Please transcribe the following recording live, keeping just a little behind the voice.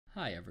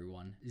Hi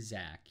everyone,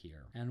 Zach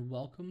here, and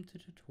welcome to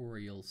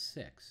tutorial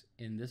 6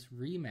 in this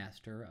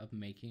remaster of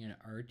making an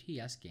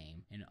RTS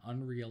game in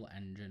Unreal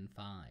Engine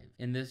 5.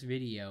 In this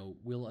video,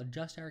 we'll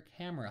adjust our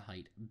camera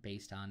height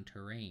based on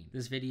terrain.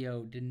 This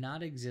video did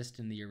not exist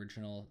in the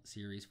original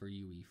series for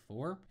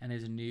UE4 and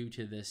is new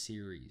to this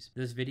series.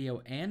 This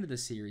video and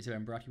this series have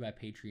been brought to you by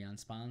Patreon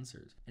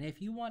sponsors. And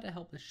if you want to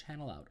help this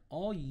channel out,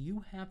 all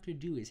you have to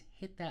do is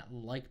hit that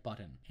like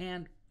button.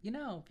 And you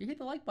know, if you hit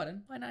the like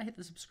button, why not hit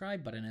the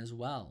subscribe button as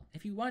well?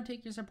 If you want to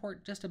take your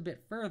support just a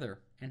bit further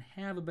and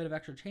have a bit of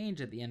extra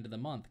change at the end of the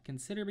month,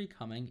 consider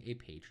becoming a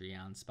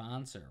Patreon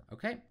sponsor.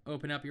 Okay,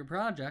 open up your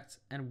projects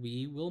and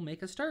we will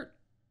make a start.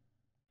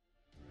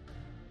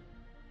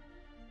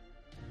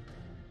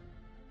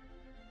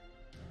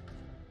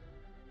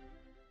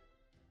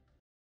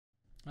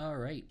 All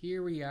right,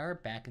 here we are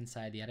back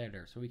inside the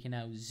editor. So we can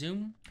now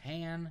zoom,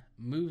 pan,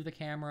 move the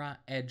camera,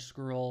 edge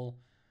scroll,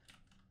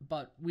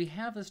 but we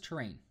have this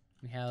terrain.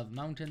 We have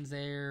mountains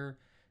there,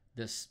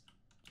 this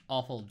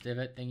awful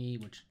divot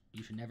thingy, which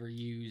you should never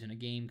use in a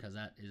game because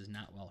that is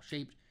not well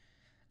shaped.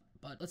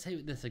 But let's say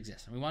this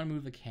exists and we want to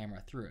move the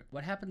camera through it.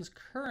 What happens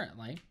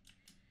currently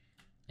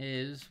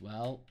is,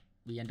 well,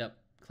 we end up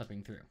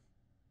clipping through.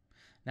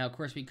 Now, of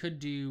course, we could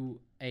do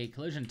a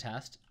collision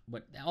test,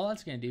 but all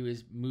that's going to do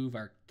is move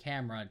our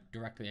camera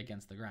directly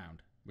against the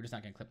ground. We're just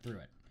not going to clip through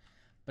it.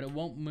 But it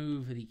won't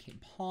move the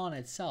pawn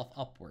itself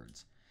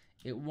upwards.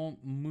 It won't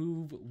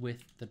move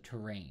with the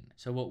terrain.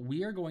 So what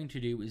we are going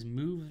to do is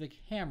move the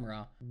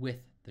camera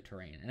with the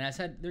terrain. And as I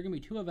said, there are going to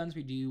be two events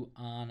we do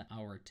on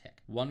our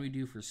tick. One we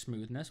do for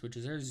smoothness, which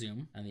is our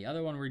zoom, and the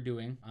other one we're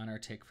doing on our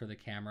tick for the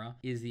camera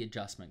is the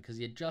adjustment, because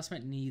the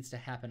adjustment needs to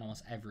happen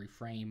almost every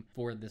frame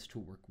for this to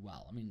work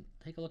well. I mean,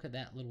 take a look at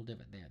that little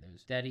divot there.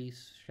 There's steady,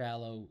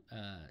 shallow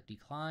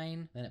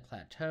decline, then it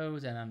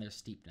plateaus, and then there's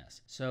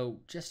steepness. So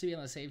just to be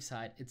on the safe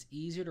side, it's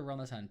easier to run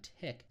this on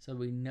tick so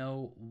we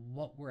know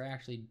what we're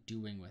actually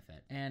doing with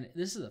it. And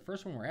this is the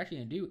first one we're actually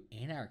going to do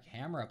in our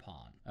camera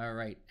pawn. All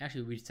right,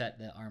 actually we set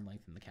the arm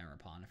length in the camera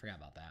pawn. I forgot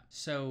about that.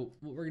 So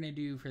what we're going to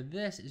do for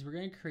this is we're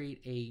going to create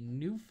a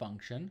new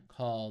function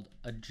called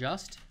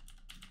adjust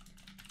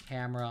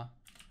camera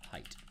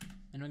height.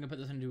 And we're going to put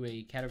this into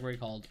a category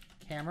called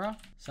camera,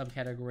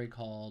 subcategory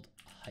called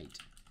height.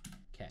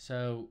 Okay,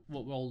 so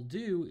what we'll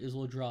do is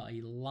we'll draw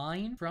a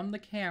line from the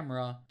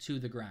camera to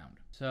the ground.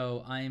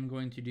 So I am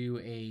going to do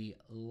a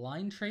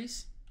line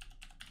trace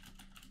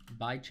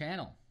by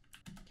channel.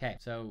 Okay,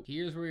 so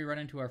here's where we run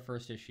into our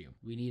first issue.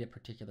 We need a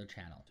particular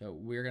channel. So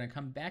we're going to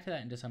come back to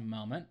that in just a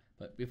moment.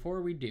 But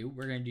before we do,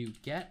 we're going to do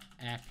get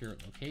actor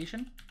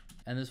location.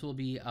 And this will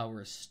be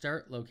our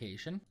start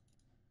location.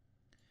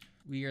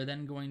 We are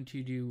then going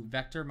to do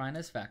vector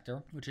minus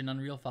vector, which in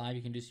Unreal 5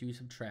 you can just use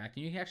subtract.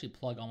 And you can actually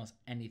plug almost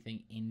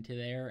anything into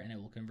there and it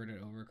will convert it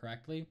over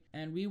correctly.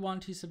 And we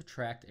want to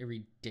subtract a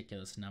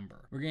ridiculous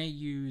number. We're going to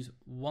use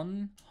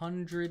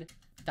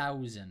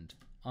 100,000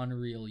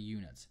 Unreal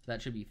units. So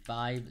that should be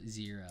 5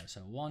 0.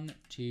 So 1,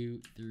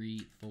 2,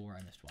 3, 4,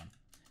 and this one,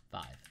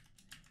 5.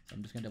 So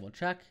I'm just gonna double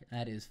check.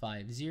 That is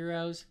 5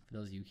 zeros. For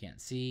those of you who can't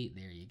see,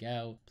 there you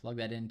go. Plug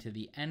that into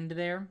the end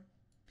there.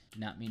 Did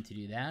not mean to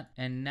do that.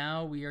 And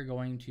now we are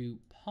going to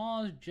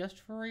pause just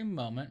for a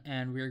moment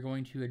and we are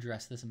going to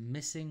address this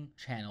missing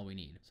channel we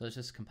need. So let's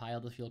just compile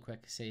this real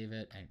quick, save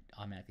it. It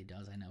automatically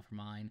does, I know for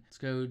mine. Let's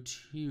go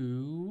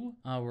to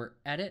our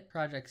edit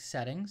project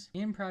settings.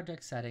 In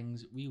project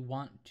settings, we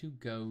want to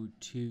go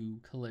to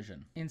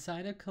collision.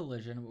 Inside of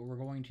collision, what we're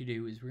going to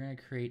do is we're going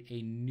to create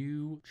a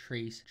new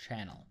trace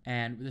channel.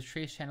 And this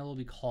trace channel will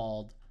be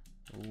called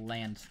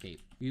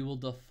landscape. We will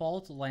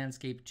default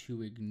landscape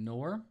to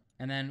ignore.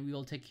 And then we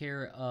will take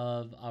care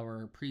of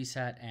our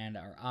preset and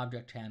our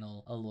object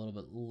channel a little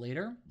bit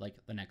later, like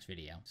the next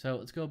video. So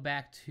let's go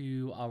back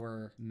to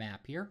our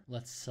map here.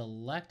 Let's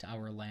select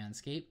our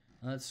landscape.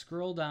 And let's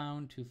scroll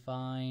down to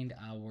find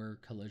our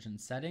collision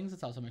settings.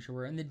 Let's also make sure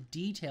we're in the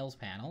details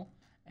panel.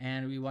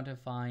 And we want to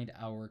find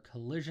our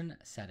collision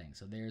settings.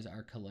 So there's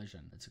our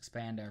collision. Let's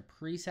expand our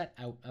preset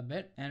out a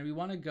bit. And we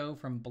want to go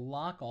from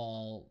block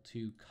all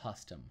to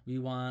custom. We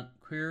want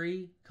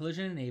query,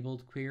 collision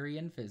enabled, query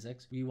and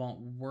physics. We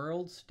want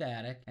world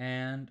static.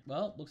 And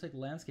well, looks like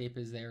landscape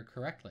is there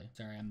correctly.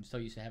 Sorry, I'm so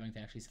used to having to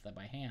actually set that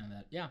by hand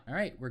that, yeah. All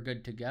right, we're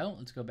good to go.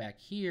 Let's go back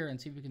here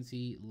and see if we can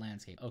see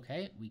landscape.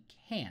 Okay, we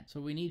can't. So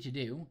what we need to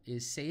do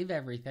is save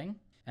everything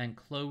and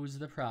close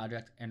the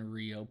project and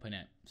reopen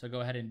it. So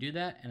go ahead and do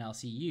that and I'll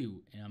see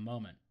you in a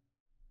moment.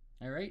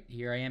 All right,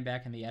 here I am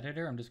back in the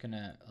editor. I'm just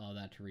gonna allow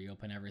that to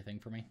reopen everything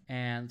for me.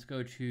 And let's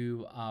go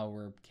to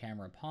our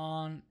camera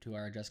pawn, to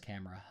our adjust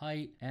camera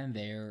height, and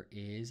there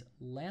is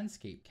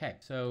landscape. Okay,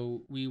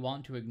 so we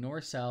want to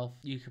ignore self.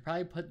 You could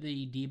probably put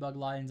the debug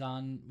lines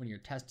on when you're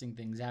testing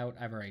things out.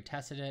 I've already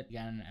tested it.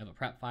 Again, I have a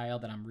prep file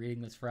that I'm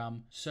reading this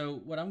from.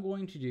 So what I'm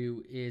going to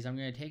do is I'm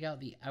gonna take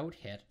out the out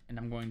hit and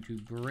I'm going to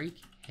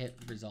break hit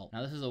result.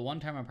 Now this is a one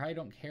time I probably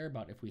don't care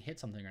about if we hit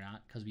something or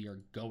not because we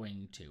are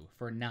going to. If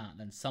we're not,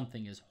 then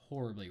something is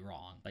horribly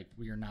wrong. Like,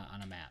 we are not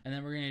on a map. And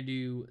then we're gonna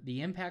do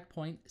the impact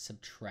point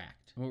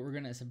subtract. And what we're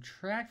gonna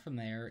subtract from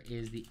there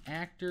is the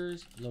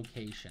actor's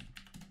location.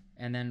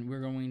 And then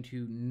we're going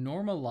to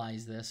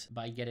normalize this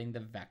by getting the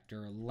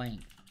vector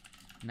length.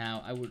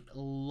 Now, I would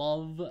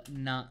love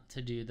not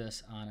to do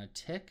this on a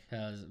tick,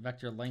 because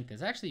vector length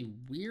is actually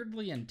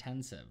weirdly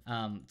intensive.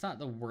 It's not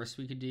the worst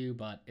we could do,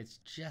 but it's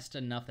just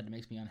enough that it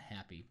makes me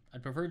unhappy.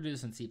 I'd prefer to do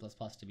this in C++,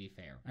 to be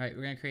fair. All right,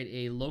 we're gonna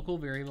create a local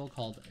variable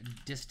called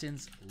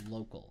distance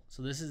local.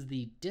 So this is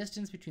the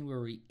distance between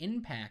where we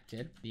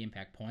impacted, the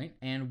impact point,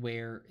 and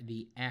where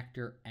the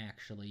actor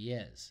actually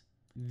is.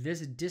 This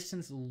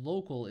distance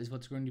local is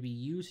what's going to be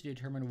used to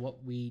determine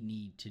what we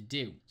need to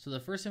do. So the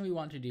first thing we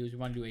want to do is we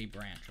want to do a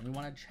branch, and we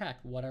want to check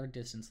what our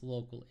distance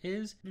local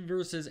is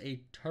versus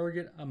a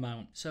target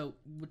amount. So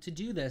to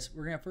do this,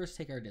 we're going to first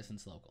take our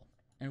distance local,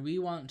 and we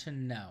want to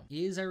know,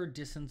 is our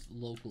distance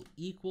local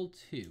equal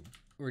to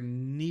or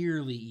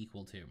nearly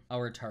equal to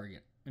our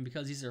target? And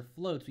because these are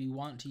floats, we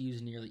want to use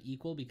nearly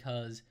equal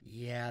because,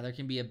 yeah, there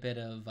can be a bit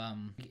of,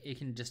 it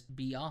can just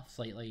be off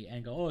slightly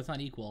and go, oh, it's not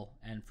equal,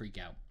 and freak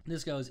out.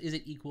 This goes, is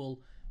it equal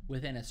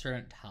within a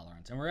certain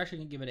tolerance? And we're actually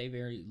going to give it a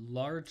very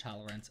large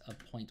tolerance of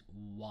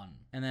 0.1.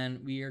 And then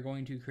we are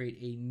going to create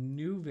a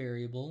new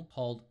variable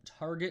called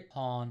target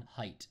pawn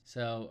height.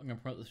 So I'm going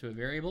to promote this to a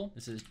variable.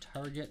 This is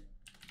target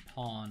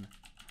pawn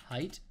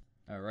height.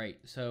 All right,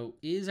 so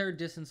is our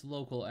distance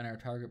local and our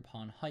target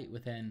pawn height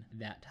within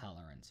that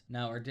tolerance?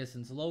 Now, our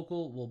distance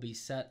local will be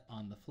set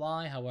on the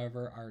fly.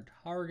 However, our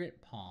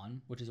target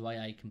pawn, which is why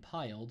I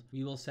compiled,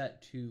 we will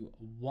set to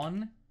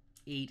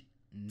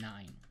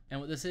 189. And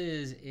what this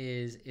is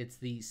it's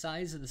the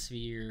size of the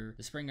sphere,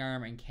 the spring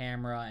arm and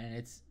camera, and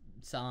its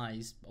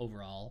size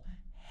overall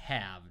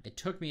halved. It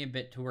took me a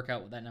bit to work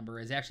out what that number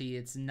is. Actually,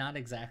 it's not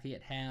exactly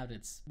at halved.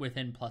 It's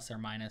within plus or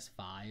minus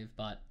 5,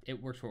 but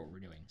it works for what we're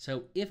doing.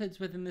 So if it's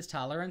within this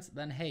tolerance,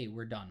 then hey,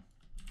 we're done.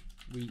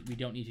 We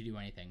don't need to do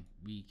anything.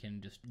 We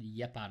can just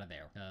yep out of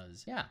there,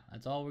 because yeah,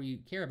 that's all we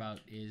care about,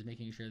 is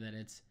making sure that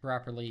it's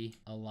properly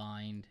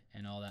aligned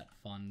and all that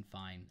fun,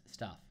 fine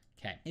stuff.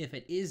 Okay, if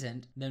it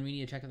isn't, then we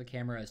need to check if the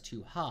camera is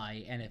too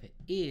high, and if it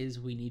is,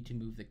 we need to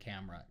move the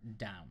camera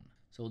down.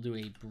 So we'll do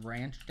a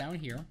branch down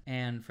here.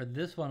 And for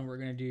this one, what we're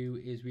going to do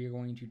is we are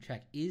going to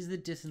check, is the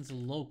distance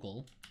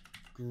local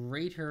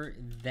greater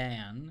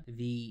than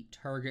the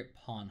target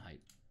pawn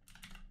height?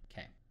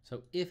 Okay,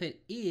 so if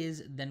it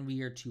is, then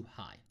we are too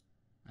high.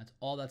 That's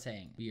all that's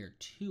saying. We are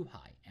too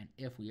high. And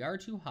if we are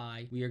too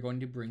high, we are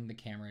going to bring the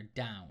camera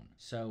down.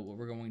 So what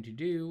we're going to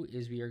do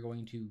is we are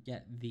going to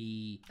get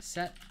the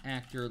set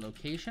actor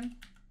location.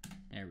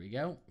 There we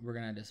go. We're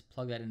going to just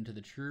plug that into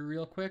the true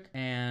real quick.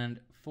 And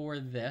for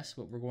this,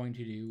 what we're going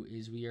to do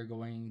is we are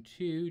going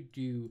to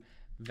do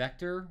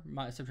vector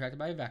subtracted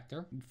by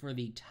vector. For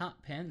the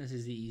top pin, this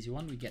is the easy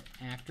one. We get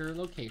actor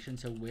location.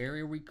 So where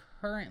are we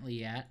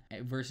currently at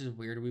versus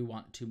where do we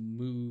want to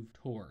move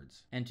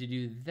towards? And to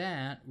do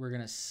that, we're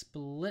going to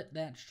split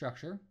that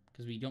structure,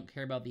 because we don't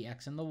care about the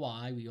X and the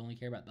Y, we only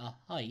care about the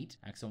height.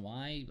 X and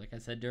Y, like I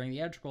said during the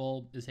edge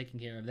scroll, is taken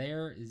care of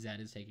there, Z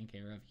is taken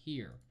care of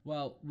here.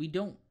 Well, we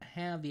don't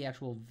have the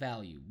actual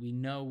value. We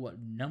know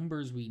what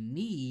numbers we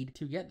need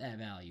to get that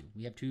value.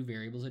 We have two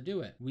variables that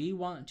do it. We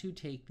want to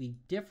take the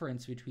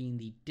difference between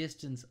the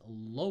distance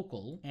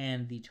local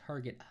and the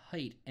target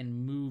height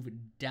and move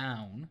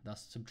down,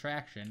 thus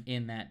subtraction,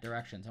 in that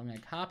direction. So I'm going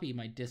to copy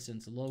my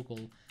distance local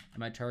and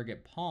my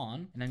target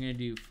pawn, and I'm going to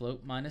do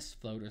float minus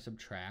float, or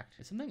subtract.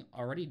 Is something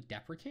already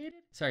deprecated?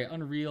 Sorry,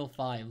 Unreal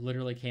 5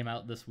 literally came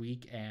out this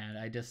week, and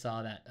I just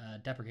saw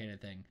that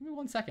deprecated thing. Give me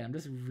 1 second, I'm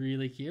just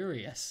really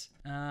curious.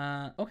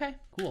 Okay,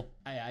 cool.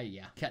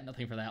 Yeah, got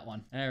nothing for that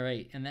one. All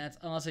right, and that's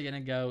also going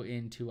to go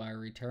into our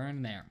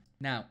return there.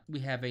 Now, we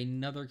have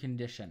another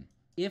condition.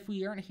 If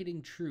we aren't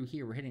hitting true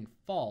here, we're hitting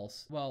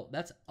false, well,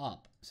 that's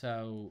up.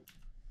 So,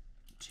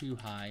 too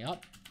high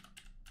up.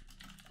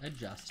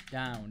 Adjust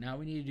down. Now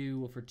we need to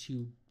do, for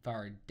too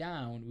far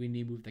down, we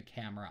need to move the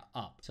camera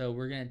up. So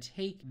we're going to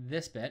take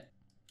this bit,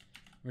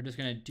 we're just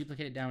going to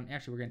duplicate it down.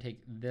 Actually, we're going to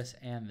take this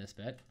and this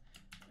bit,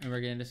 and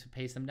we're going to just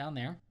paste them down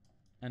there.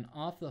 And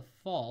off the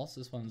false,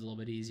 this one's a little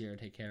bit easier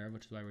to take care of,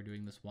 which is why we're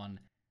doing this one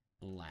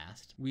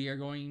last. We are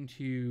going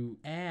to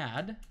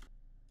add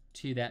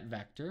to that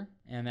vector,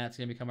 and that's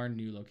going to become our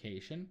new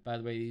location. By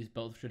the way, these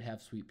both should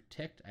have sweep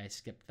ticked. I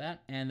skipped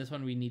that. And this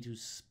one we need to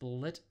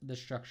split the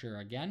structure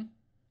again.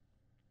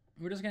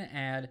 We're just going to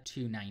add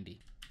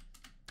 290.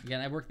 Again,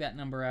 I worked that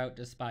number out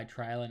just by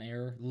trial and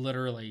error,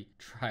 literally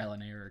trial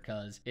and error,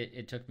 because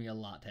it took me a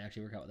lot to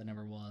actually work out what the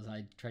number was.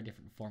 I tried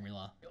different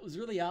formula. It was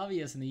really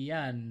obvious in the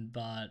end,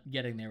 but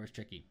getting there was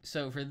tricky.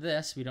 So for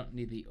this, we don't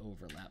need the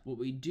overlap. What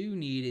we do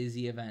need is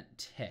the event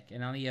tick.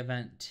 And on the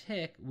event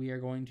tick, we are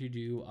going to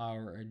do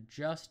our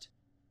adjust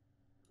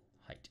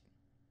height.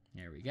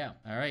 There we go.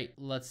 All right,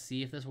 let's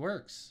see if this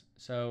works.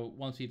 So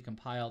once we've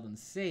compiled and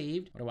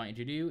saved, what I want you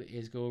to do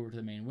is go over to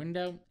the main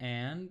window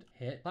and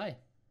hit play.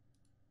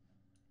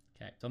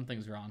 Okay,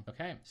 something's wrong.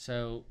 Okay,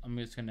 so I'm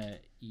just gonna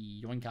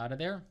yoink out of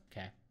there.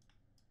 Okay.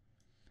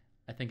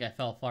 I think I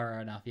fell far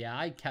enough. Yeah,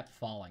 I kept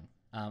falling.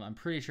 I'm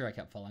pretty sure I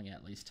kept falling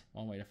at least.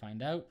 One way to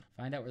find out.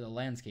 Find out where the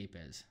landscape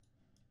is.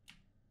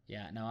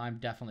 Yeah, no, I'm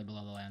definitely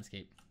below the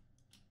landscape.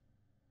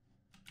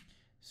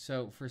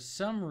 So for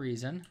some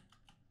reason,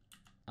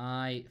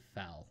 I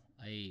fell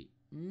a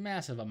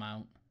massive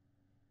amount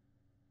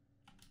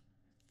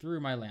through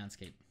my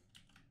landscape.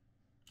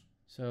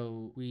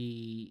 So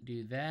we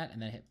do that and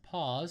then hit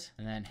pause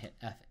and then hit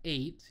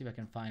F8. See if I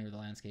can find where the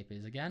landscape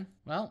is again.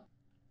 Well,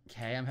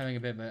 okay, I'm having a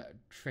bit of a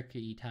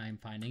tricky time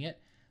finding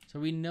it. So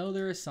we know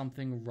there is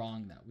something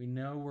wrong though. We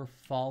know we're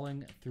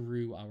falling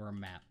through our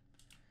map.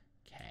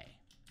 Okay,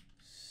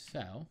 so,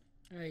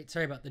 all right,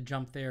 sorry about the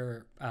jump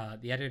there.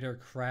 The editor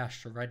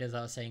crashed right as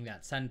I was saying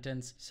that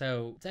sentence.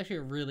 So it's actually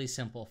a really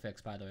simple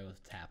fix, by the way,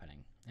 what's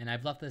happening. And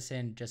I've left this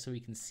in just so we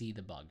can see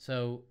the bug.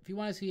 So if you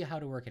want to see how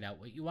to work it out,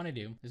 what you want to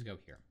do is go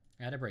here,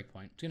 add a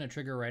breakpoint. It's going to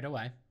trigger right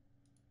away.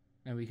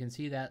 And we can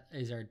see that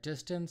is our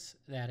distance,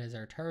 that is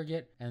our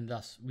target, and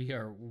thus we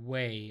are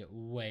way,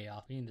 way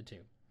off between the two.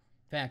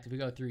 In fact, if we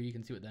go through, you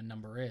can see what the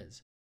number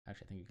is.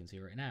 Actually, I think you can see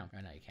it right now.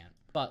 Right now you can't.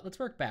 But let's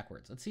work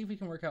backwards. Let's see if we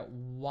can work out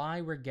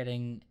why we're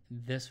getting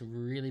this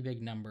really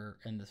big number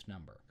and this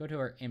number. Go to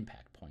our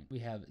impact point. We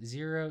have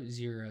 0,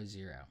 0,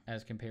 0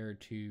 as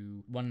compared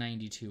to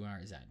 192 on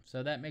our Z.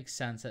 So that makes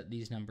sense that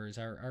these numbers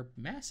are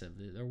massive.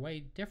 They're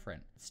way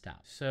different.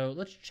 Stop. So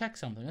let's check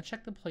something. Let's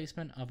check the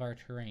placement of our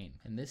terrain.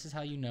 And this is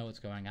how you know what's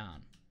going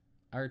on.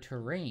 Our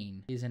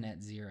terrain isn't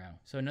at 0.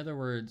 So in other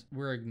words,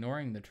 we're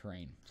ignoring the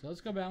terrain. So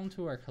let's go down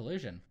to our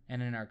collision.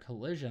 And in our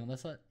collision,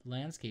 let's let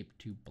landscape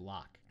to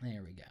block.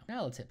 There we go.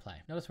 Now let's hit play.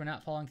 Notice we're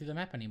not falling through the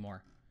map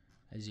anymore.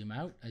 I zoom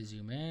out, I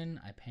zoom in,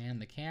 I pan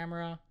the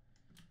camera.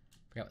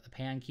 Forgot what the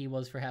pan key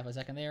was for half a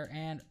second there.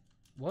 And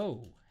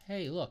whoa,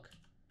 hey, look.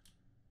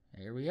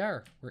 There we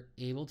are. We're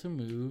able to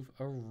move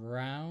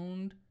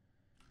around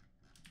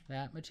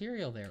that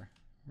material there.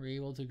 We're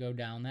able to go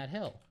down that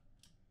hill.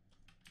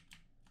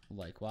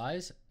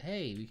 Likewise,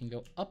 hey, we can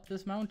go up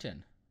this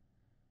mountain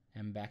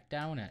and back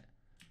down it.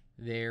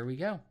 There we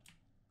go.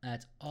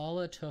 That's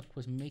all it took,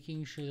 was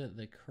making sure that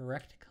the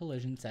correct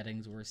collision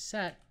settings were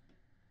set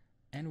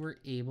and we're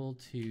able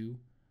to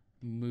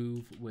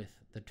move with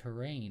the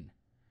terrain.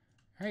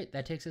 All right,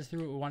 that takes us through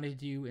what we wanted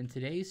to do in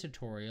today's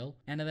tutorial.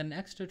 And in the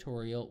next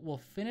tutorial, we'll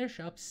finish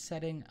up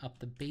setting up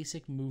the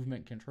basic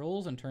movement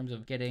controls in terms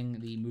of getting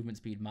the movement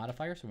speed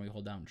modifier. So when we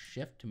hold down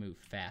shift to move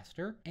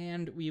faster,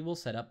 and we will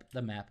set up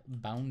the map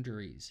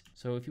boundaries.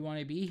 So if you want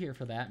to be here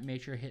for that,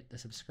 make sure to hit the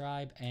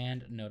subscribe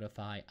and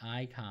notify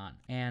icon.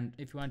 And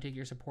if you want to take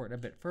your support a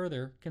bit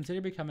further, consider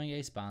becoming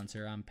a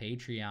sponsor on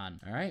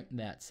Patreon. All right,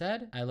 that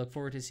said, I look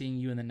forward to seeing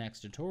you in the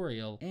next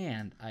tutorial,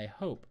 and I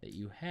hope that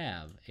you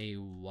have a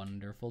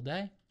wonderful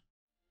day.